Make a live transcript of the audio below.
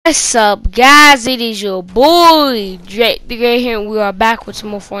What's up, guys? It is your boy DR8KE THA GRE8T I here, and we are back with some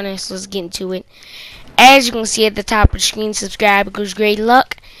more Fortnite. So let's get into it. As you can see at the top of the screen, subscribe because great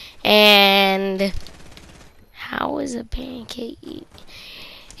luck. And how is a pancake?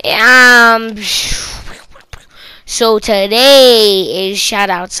 So today is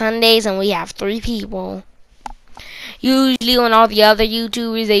Shoutout Sundayz, and we have 3 people. Usually on all the other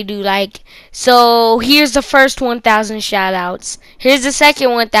YouTubers, they do like, so here's the first 1,000 shoutouts. Here's the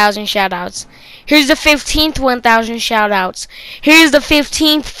second 1,000 shoutouts. Here's the 15th 1,000 shoutouts. Here's the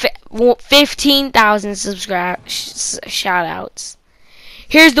 15th 15,000 shoutouts.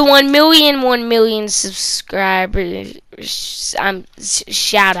 Here's the 1 million subscribers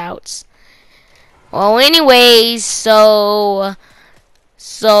shoutouts. Well, anyways, so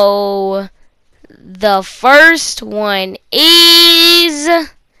the first one is,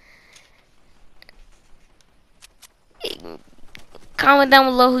 comment down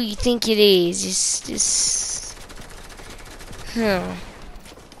below who you think it is.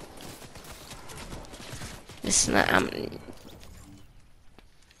 It's not.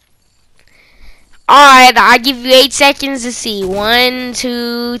 Alright, I'll give you 8 seconds to see. 1,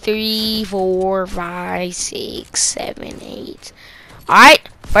 2, 3, 4, 5, 6, 7, 8. Alright,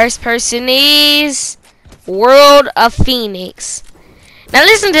 first person is World of Phoenix. Now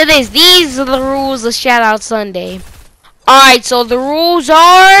listen to this. These are the rules of Shoutout Sunday. Alright, so the rules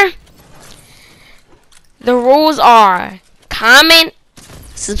are comment,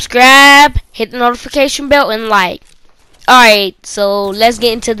 subscribe, hit the notification bell, and like. Alright, so let's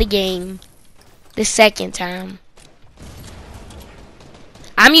get into the game. The second time.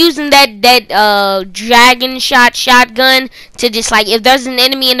 I'm using that dragon shotgun to just, like, if there's an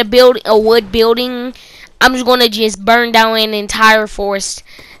enemy in the building, a wood building, I'm just gonna just burn down an entire forest.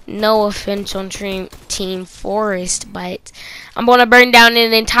 No offense on Team Forest, but I'm gonna burn down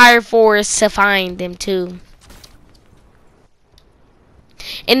an entire forest to find them too.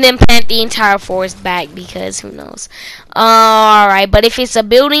 And then plant the entire forest back, because who knows. Alright, but if it's a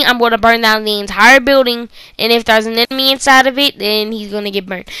building, I'm going to burn down the entire building. And if there's an enemy inside of it, then he's going to get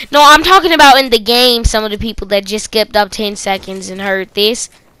burned. No, I'm talking about in the game, some of the people that just skipped up 10 seconds and heard this.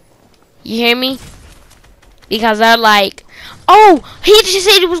 You hear me? Because they're like, oh, he just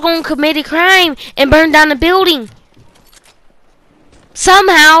said he was going to commit a crime and burn down the building.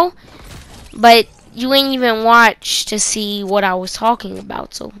 Somehow. But you ain't even watched to see what I was talking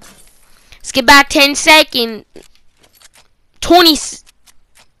about. So skip back 10 seconds. 20.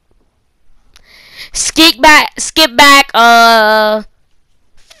 Skip back 40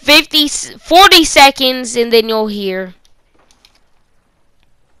 seconds, and then you'll hear.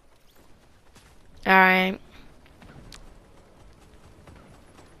 Alright.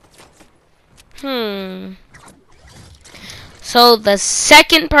 So the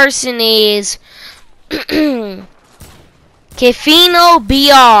second person is Kefino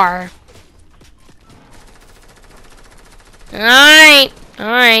BR. Alright.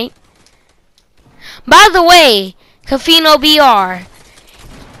 By the way, Kefino BR.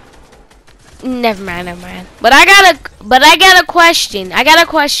 Never mind. But I got a question.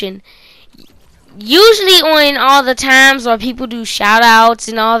 Usually on all the times where people do shoutouts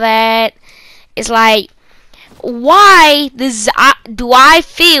and all that, it's like, why do I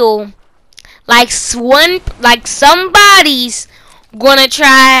feel like somebody's gonna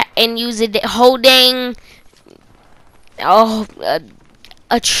try and use a whole dang a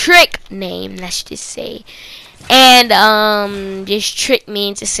trick name, let's just say, and just trick me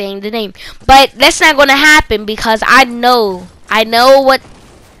into saying the name. But that's not gonna happen, because I know what.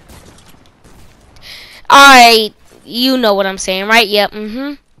 Alright, you know what I'm saying, right? Yep.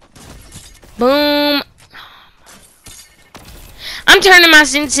 Boom. I'm turning my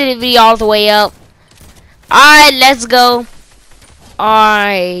sensitivity all the way up. Alright, let's go.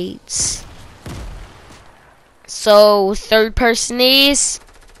 Alright. So, third person is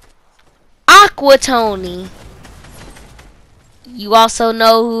Aqua Tony. You also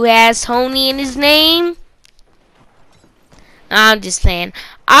know who has Tony in his name? I'm just saying.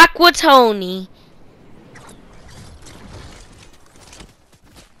 Aqua Tony.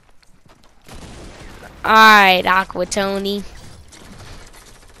 Alright, Aqua Tony.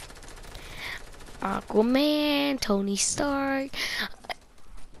 Aquaman, Tony Stark.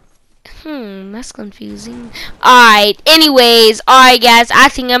 That's confusing. Alright, anyways, alright guys, I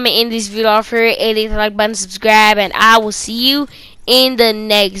think I'm gonna end this video off here. Hit the like button, subscribe, and I will see you in the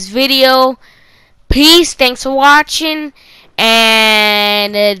next video. Peace, thanks for watching.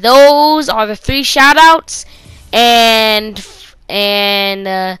 And those are the 3 shoutouts. And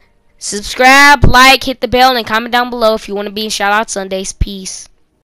subscribe, like, hit the bell, and comment down below if you want to be in Shoutout Sundayz. Peace.